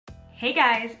Hey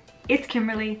guys, it's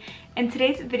Kimberly, and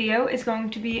today's video is going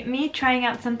to be me trying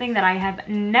out something that I have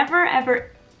never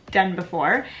ever done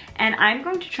before, and I'm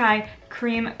going to try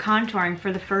cream contouring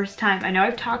for the first time. I know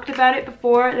I've talked about it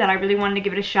before, that I really wanted to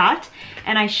give it a shot,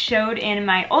 and I showed in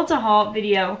my Ulta haul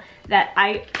video that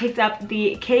I picked up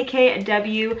the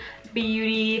KKW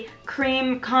Beauty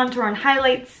Cream Contour and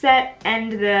Highlight Set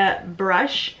and the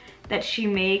brush that she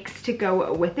makes to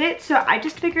go with it. So I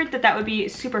just figured that that would be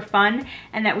super fun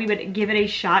and that we would give it a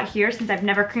shot here. Since I've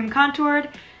never cream contoured,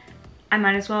 I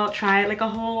might as well try like a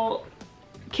whole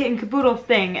kit and caboodle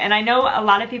thing. And I know a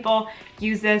lot of people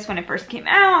use this when it first came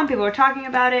out and people were talking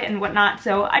about it and whatnot.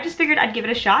 So I just figured I'd give it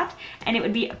a shot and it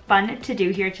would be fun to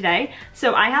do here today.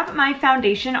 So I have my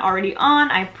foundation already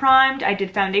on. I primed, I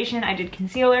did foundation, I did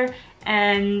concealer,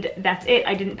 and that's it.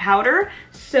 I didn't powder.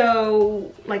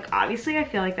 So like obviously I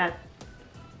feel like that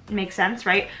makes sense,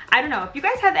 right? I don't know. If you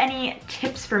guys have any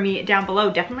tips for me down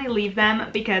below, definitely leave them,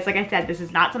 because like I said, this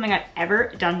is not something I've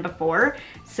ever done before.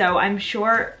 So I'm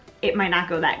sure it might not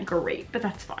go that great, but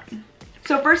that's fine.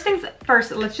 So first things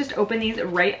first, let's just open these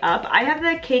right up. I have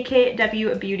the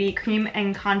KKW Beauty Cream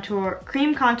Contour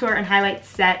and Highlight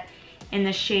Set in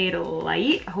the shade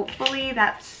Light. Hopefully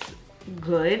that's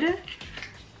good.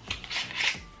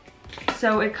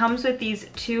 So it comes with these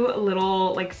two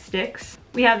little like sticks.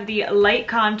 We have the light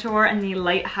contour and the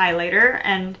light highlighter,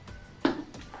 and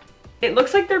it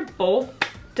looks like they're both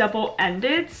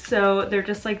double-ended, so they're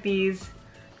just like these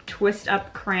twist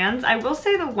up crayons. I will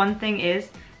say the one thing is,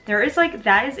 there is like,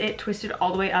 that is it twisted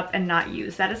all the way up and not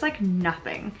used. That is like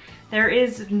nothing. There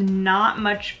is not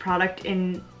much product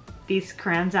in these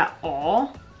crayons at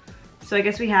all. So I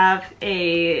guess we have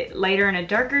a lighter and a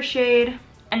darker shade.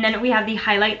 And then we have the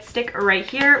highlight stick right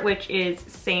here, which is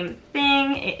same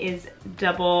thing. It is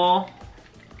double-ended.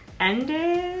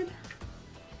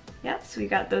 Yep, so we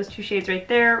got those two shades right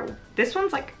there. This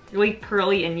one's like really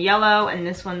pearly and yellow, and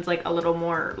this one's like a little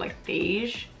more like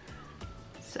beige.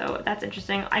 So that's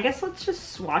interesting. I guess let's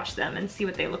just swatch them and see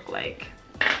what they look like.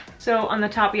 So on the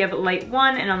top we have light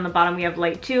 1, and on the bottom we have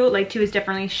light 2. Light 2 is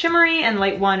definitely shimmery, and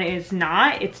light 1 is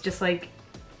not. It's just like,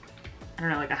 I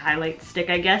don't know, like a highlight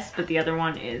stick, I guess, but the other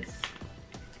one is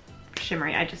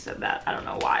shimmery. I just said that. I don't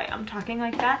know why I'm talking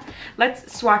like that.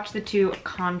 Let's swatch the two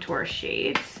contour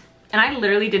shades. And I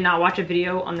literally did not watch a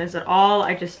video on this at all.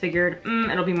 I just figured,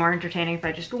 it'll be more entertaining if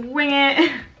I just wing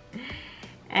it.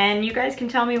 And you guys can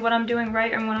tell me what I'm doing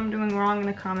right and what I'm doing wrong in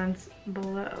the comments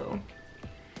below.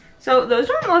 So those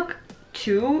don't look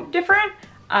too different.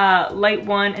 Light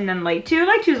 1 and then light 2.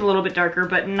 Light 2 is a little bit darker,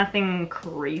 but nothing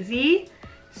crazy.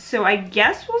 So I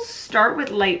guess we'll start with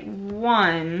light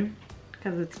 1,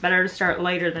 because it's better to start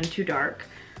lighter than too dark,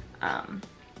 I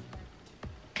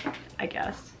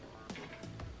guess.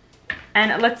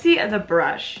 And let's see the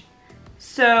brush.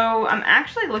 So I'm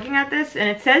actually looking at this and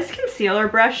it says concealer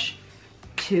brush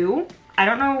 2. I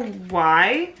don't know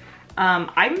why.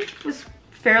 I was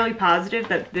fairly positive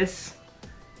that this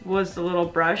was the little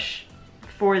brush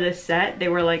for this set. They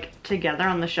were like together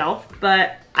on the shelf,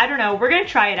 but I don't know. We're gonna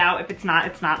try it out. If it's not,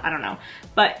 it's not. I don't know.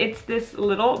 But it's this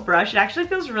little brush. It actually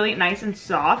feels really nice and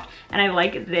soft, and I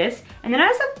like this. And then it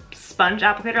has a sponge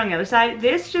applicator on the other side.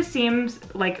 This just seems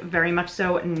like very much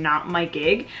so not my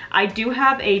gig. I do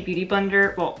have a beauty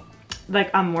blender, well, like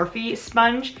a Morphe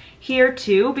sponge here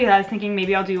too, because I was thinking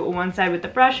maybe I'll do one side with the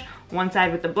brush, one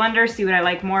side with the blender, see what I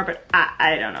like more, but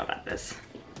I don't know about this.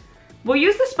 We'll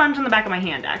use the sponge on the back of my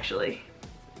hand, actually.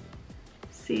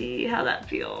 See how that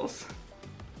feels.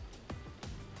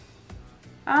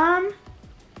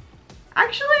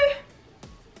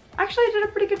 Actually I did a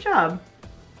pretty good job.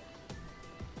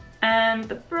 And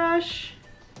the brush.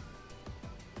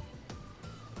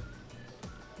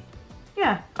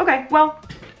 Yeah, okay, well,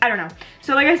 I don't know.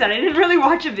 So like I said, I didn't really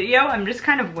watch a video. I'm just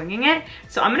kind of winging it.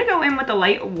 So I'm gonna go in with the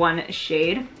light 1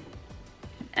 shade.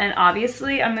 And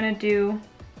obviously I'm gonna do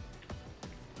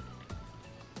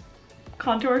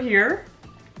contour here,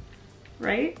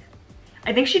 right?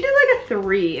 I think she did like a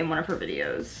 3 in one of her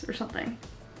videos or something.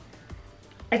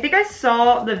 I think I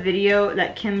saw the video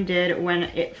that Kim did when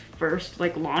it first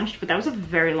like launched, but that was a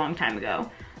very long time ago.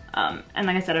 And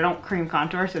like I said, I don't cream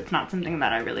contour, so it's not something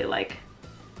that I really like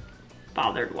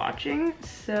bothered watching.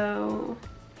 So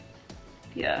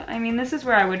yeah, I mean, this is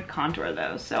where I would contour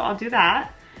though. So I'll do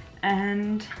that.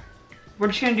 And we're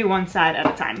just gonna do one side at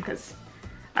a time because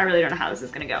I really don't know how this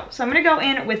is gonna go. So I'm gonna go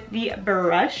in with the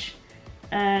brush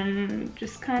and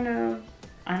just kind of,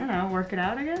 I don't know, work it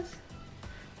out, I guess.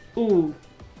 Ooh.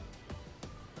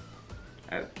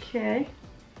 Okay.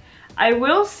 I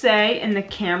will say in the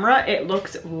camera, it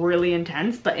looks really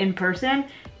intense, but in person,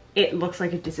 it looks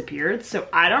like it disappeared. So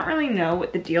I don't really know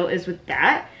what the deal is with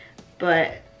that,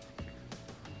 but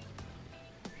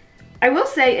I will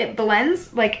say it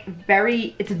blends like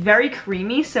it's very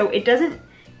creamy, so it doesn't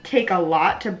take a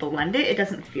lot to blend it. It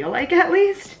doesn't feel like, at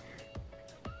least.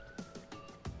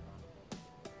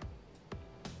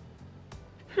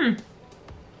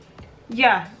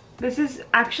 Yeah, this is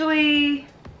actually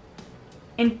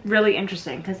really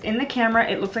interesting, because in the camera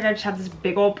it looks like I just have this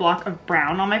big old block of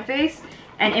brown on my face,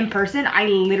 and in person I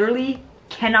literally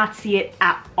cannot see it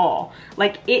at all.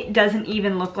 Like, it doesn't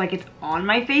even look like it's on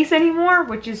my face anymore,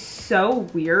 which is so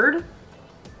weird.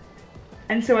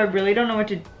 And so I really don't know what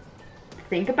to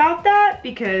think about that,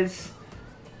 because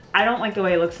I don't like the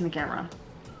way it looks in the camera.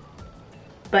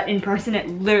 But in person it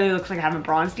literally looks like I haven't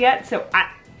bronzed yet, so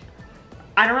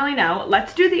I don't really know.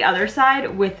 Let's do the other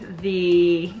side with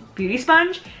the beauty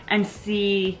sponge and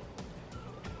see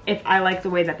if I like the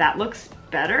way that that looks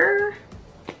better.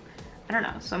 I don't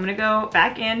know. So I'm gonna go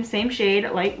back in, same shade,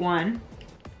 light 1.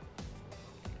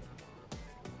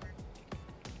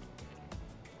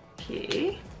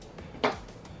 Okay.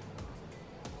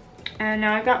 And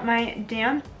now I've got my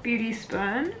damp beauty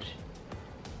sponge,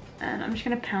 and I'm just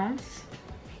gonna pounce.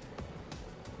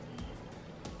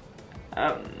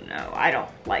 Oh no, I don't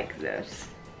like this.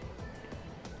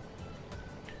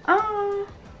 Oh,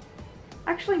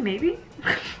 actually maybe.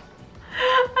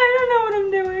 I don't know what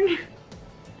I'm doing.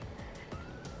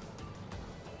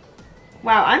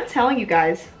 Wow, I'm telling you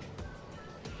guys,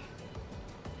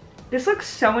 this looks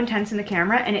so intense in the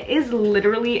camera, and it is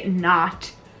literally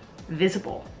not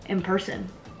visible in person.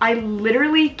 I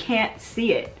literally can't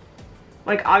see it.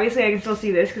 Like, obviously I can still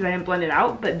see this because I didn't blend it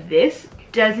out, but this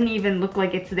doesn't even look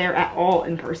like it's there at all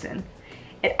in person.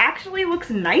 It actually looks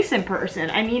nice in person.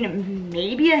 I mean,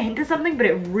 maybe a hint of something, but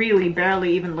it really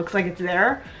barely even looks like it's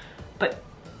there. But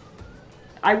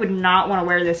I would not want to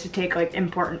wear this to take like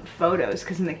important photos,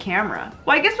 because in the camera,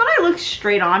 well, I guess when I look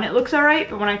straight on it looks all right,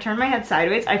 but when I turn my head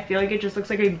sideways I feel like it just looks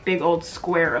like a big old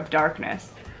square of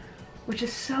darkness, which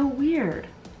is so weird.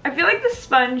 I feel like the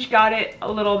sponge got it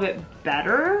a little bit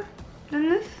better than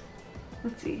this.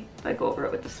 Let's see if I go over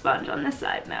it with the sponge on this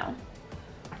side now.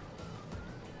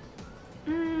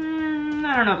 I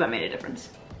don't know if that made a difference.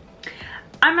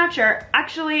 I'm not sure.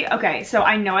 Actually, okay, so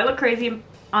I know I look crazy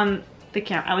on the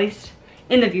camera, at least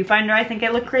in the viewfinder I think I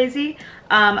look crazy.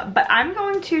 But I'm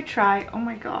going to try, oh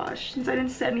my gosh, since I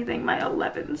didn't say anything, my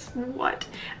 11s, what?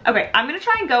 Okay, I'm gonna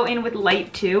try and go in with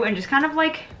light 2 and just kind of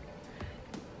like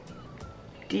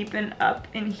deepen up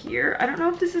in here. I don't know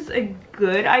if this is a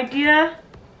good idea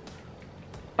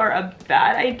or a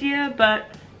bad idea,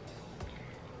 but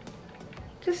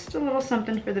just a little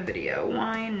something for the video.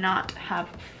 Why not have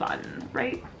fun,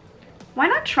 right? Why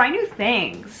not try new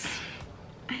things?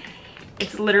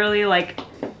 It's literally like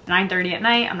 9:30 at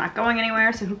night. I'm not going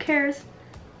anywhere, so who cares?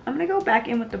 I'm gonna go back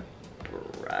in with the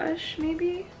brush,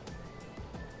 maybe?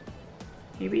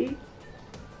 Maybe?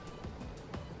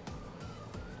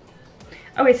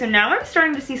 Okay, so now I'm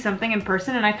starting to see something in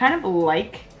person, and I kind of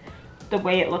like the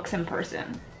way it looks in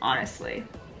person, honestly.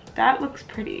 That looks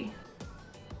pretty.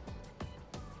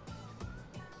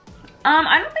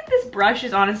 I don't think this brush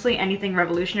is honestly anything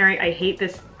revolutionary. I hate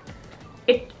this.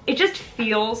 It just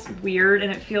feels weird,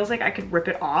 and it feels like I could rip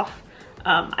it off.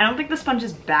 I don't think the sponge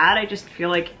is bad. I just feel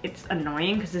like it's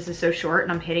annoying because this is so short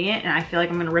and I'm hitting it and I feel like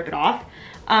I'm gonna rip it off.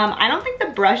 I don't think the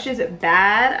brush is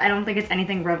bad. I don't think it's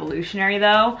anything revolutionary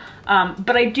though.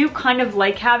 But I do kind of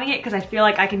like having it because I feel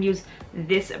like I can use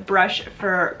this brush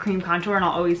for cream contour and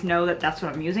I'll always know that that's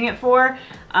what I'm using it for.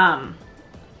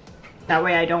 That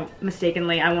way I don't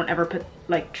mistakenly, I won't ever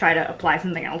try to apply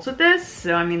something else with this.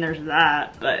 So I mean, there's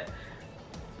that, but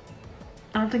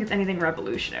I don't think it's anything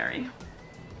revolutionary.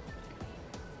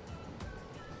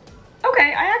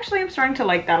 Okay, I actually am starting to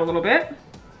like that a little bit.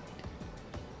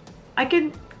 I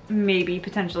could maybe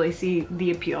potentially see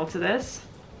the appeal to this.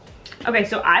 Okay,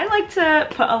 so I like to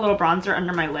put a little bronzer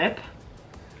under my lip.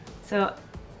 So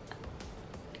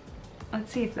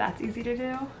let's see if that's easy to do.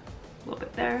 A little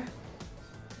bit there.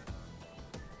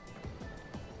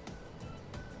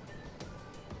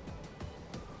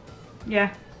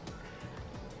 Yeah.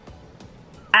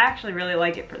 I actually really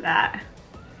like it for that.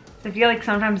 So I feel like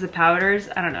sometimes the powders,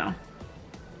 I don't know,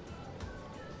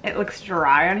 it looks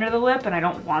dry under the lip and I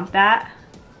don't want that.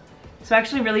 So I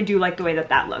actually really do like the way that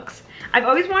that looks. I've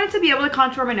always wanted to be able to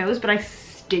contour my nose, but I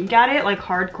stink at it, like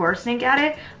hardcore stink at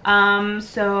it.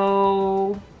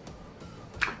 So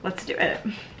let's do it.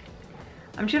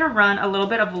 I'm just gonna run a little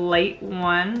bit of light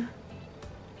 1.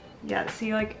 Yeah,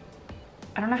 see, like,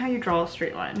 I don't know how you draw a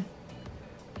straight line.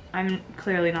 I'm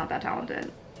clearly not that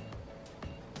talented.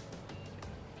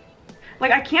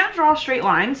 Like, I can't draw straight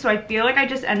lines, so I feel like I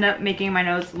just end up making my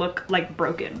nose look like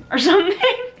broken or something.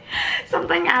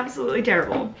 Something absolutely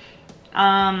terrible. Is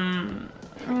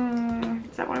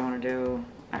that what I want to do?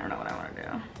 I don't know what I want to do.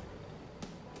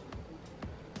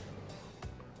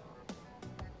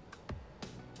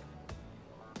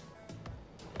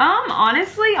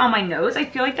 Honestly, on my nose, I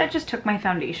feel like that just took my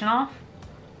foundation off.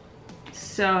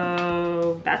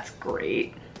 So that's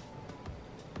great.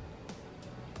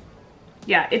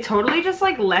 Yeah, it totally just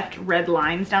like left red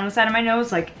lines down the side of my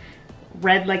nose, like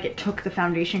red, like it took the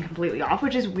foundation completely off,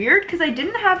 which is weird because I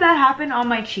didn't have that happen on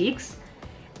my cheeks,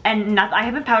 and I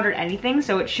haven't powdered anything,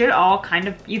 so it should all kind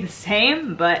of be the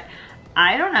same, but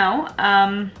I don't know.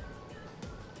 I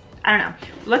don't know.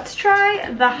 Let's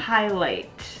try the highlight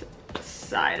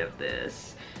side of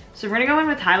this. So we're gonna go in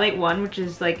with highlight 1, which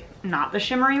is like not the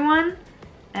shimmery one,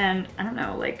 and I don't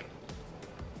know, like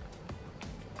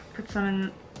put some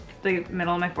in the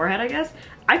middle of my forehead, I guess.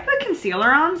 I put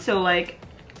concealer on, so like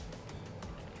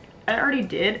I already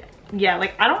did. Yeah,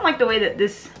 like I don't like the way that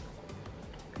this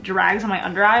drags on my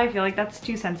under eye. I feel like that's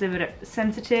too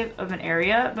sensitive of an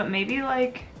area, but maybe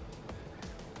like,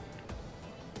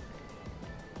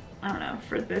 I don't know,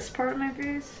 for this part of my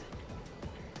face.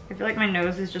 I feel like my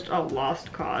nose is just a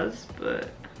lost cause, but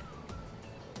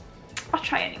I'll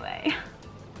try anyway.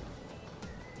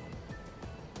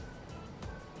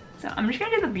 So I'm just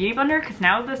gonna do the Beauty Blender because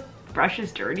now this brush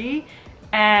is dirty,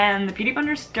 and the Beauty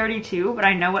Blender's dirty too, but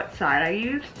I know what side I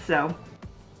used, so.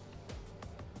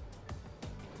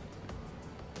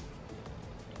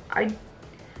 I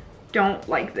don't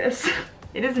like this.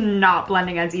 It is not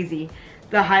blending as easy.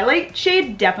 The highlight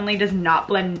shade definitely does not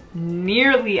blend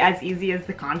nearly as easy as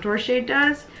the contour shade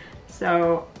does,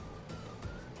 so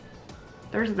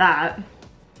there's that.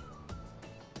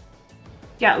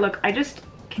 Yeah, look,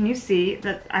 can you see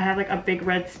that I have like a big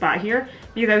red spot here?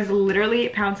 Because I was literally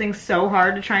pouncing so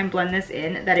hard to try and blend this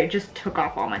in that it just took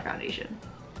off all my foundation.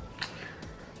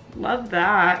 Love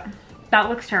that. That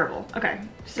looks terrible. Okay,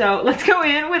 so let's go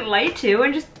in with light 2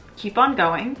 and just keep on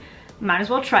going. Might as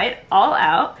well try it all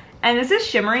out. And this is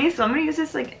shimmery, so I'm gonna use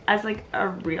this like as like a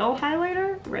real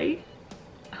highlighter, right?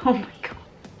 Oh my god.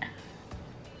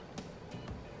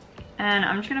 And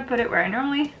I'm just gonna put it where I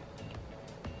normally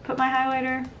put my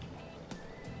highlighter.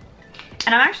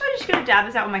 And I'm actually just gonna dab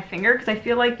this out with my finger because I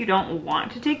feel like you don't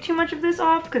want to take too much of this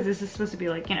off because this is supposed to be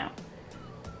like, you know,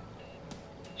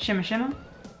 shimmer shimmer.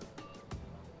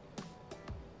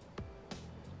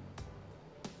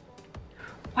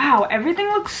 Wow, everything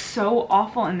looks so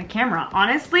awful in the camera.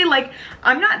 Honestly, like,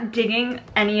 I'm not digging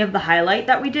any of the highlight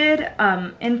that we did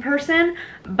in person,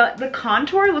 but the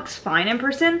contour looks fine in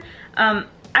person. I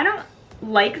don't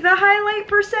like the highlight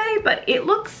per se, but it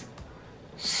looks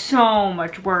so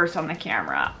much worse on the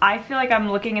camera. I feel like I'm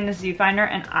looking in this viewfinder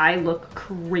and I look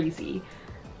crazy.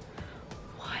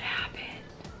 What happened?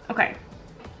 Okay.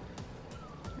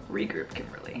 Regroup,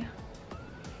 Kimberly.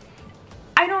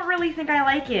 I don't really think I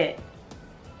like it.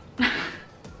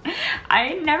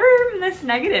 I never miss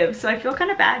negative, so I feel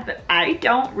kind of bad, but I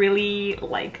don't really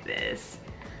like this.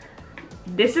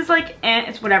 This is like,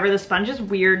 it's whatever. The sponge is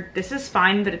weird. This is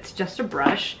fine, but it's just a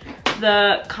brush.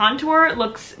 The contour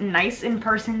looks nice in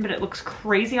person, but it looks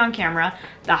crazy on camera.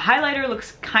 The highlighter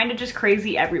looks kind of just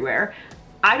crazy everywhere.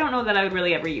 I don't know that I would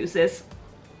really ever use this.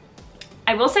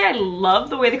 I will say I love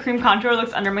the way the cream contour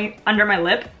looks under my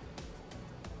lip.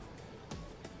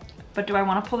 But do I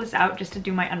want to pull this out just to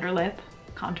do my underlip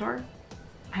contour?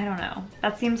 I don't know.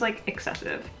 That seems like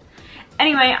excessive.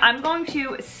 Anyway, I'm going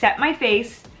to set my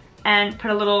face and put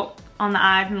a little on the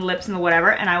eyes and the lips and the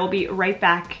whatever, and I will be right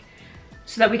back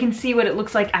so that we can see what it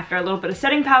looks like after a little bit of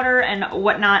setting powder and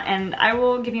whatnot, and I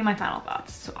will give you my final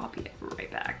thoughts. So I'll be right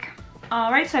back.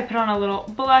 All right, so I put on a little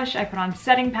blush, I put on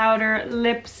setting powder,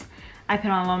 lips, I put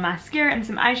on a little mascara and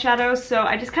some eyeshadow, so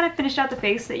I just kind of finished out the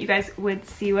face so that you guys would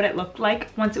see what it looked like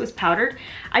once it was powdered.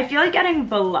 I feel like getting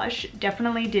blush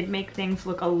definitely did make things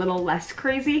look a little less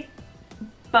crazy,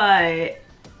 but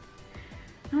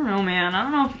I don't know, man. I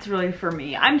don't know if it's really for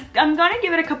me. I'm gonna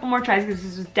give it a couple more tries because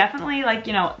this is definitely like,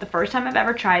 you know, the first time I've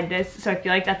ever tried this, so I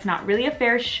feel like that's not really a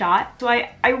fair shot. So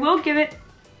I will give it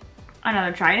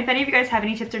another try. And if any of you guys have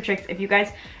any tips or tricks, if you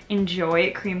guys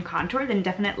enjoy cream contour, then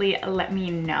definitely let me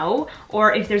know.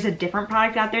 Or if there's a different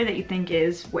product out there that you think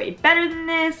is way better than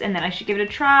this and that I should give it a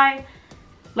try,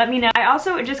 let me know. I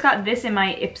also just got this in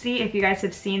my Ipsy. If you guys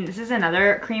have seen, this is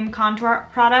another cream contour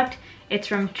product. It's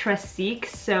from Trestique,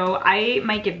 so I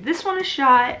might give this one a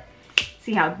shot,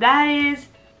 see how that is.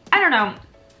 I don't know.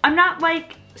 I'm not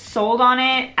like sold on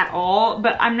it at all,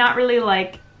 but I'm not really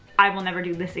like, I will never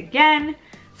do this again.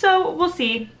 So we'll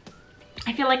see.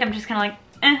 I feel like I'm just kind of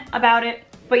like about it.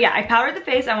 But yeah, I powdered the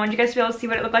face. I wanted you guys to be able to see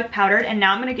what it looked like powdered. And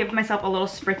now I'm gonna give myself a little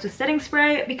spritz with setting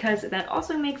spray because that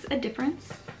also makes a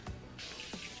difference.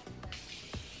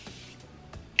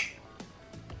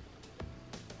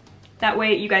 That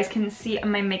way you guys can see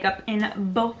my makeup in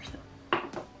both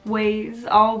ways,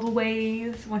 all the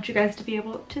ways. I want you guys to be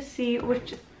able to see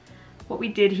what we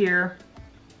did here,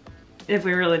 if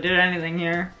we really did anything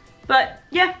here. But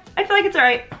yeah, I feel like it's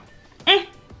alright.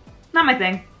 Not my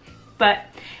thing. But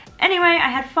anyway, I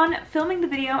had fun filming the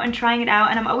video and trying it out,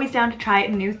 and I'm always down to try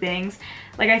new things.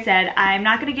 Like I said, I'm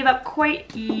not gonna give up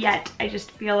quite yet. I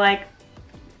just feel like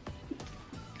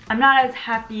I'm not as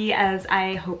happy as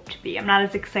I hope to be. I'm not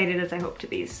as excited as I hope to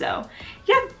be. So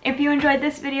yeah, if you enjoyed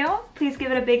this video, please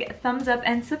give it a big thumbs up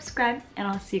and subscribe, and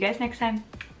I'll see you guys next time.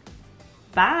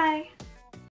 Bye.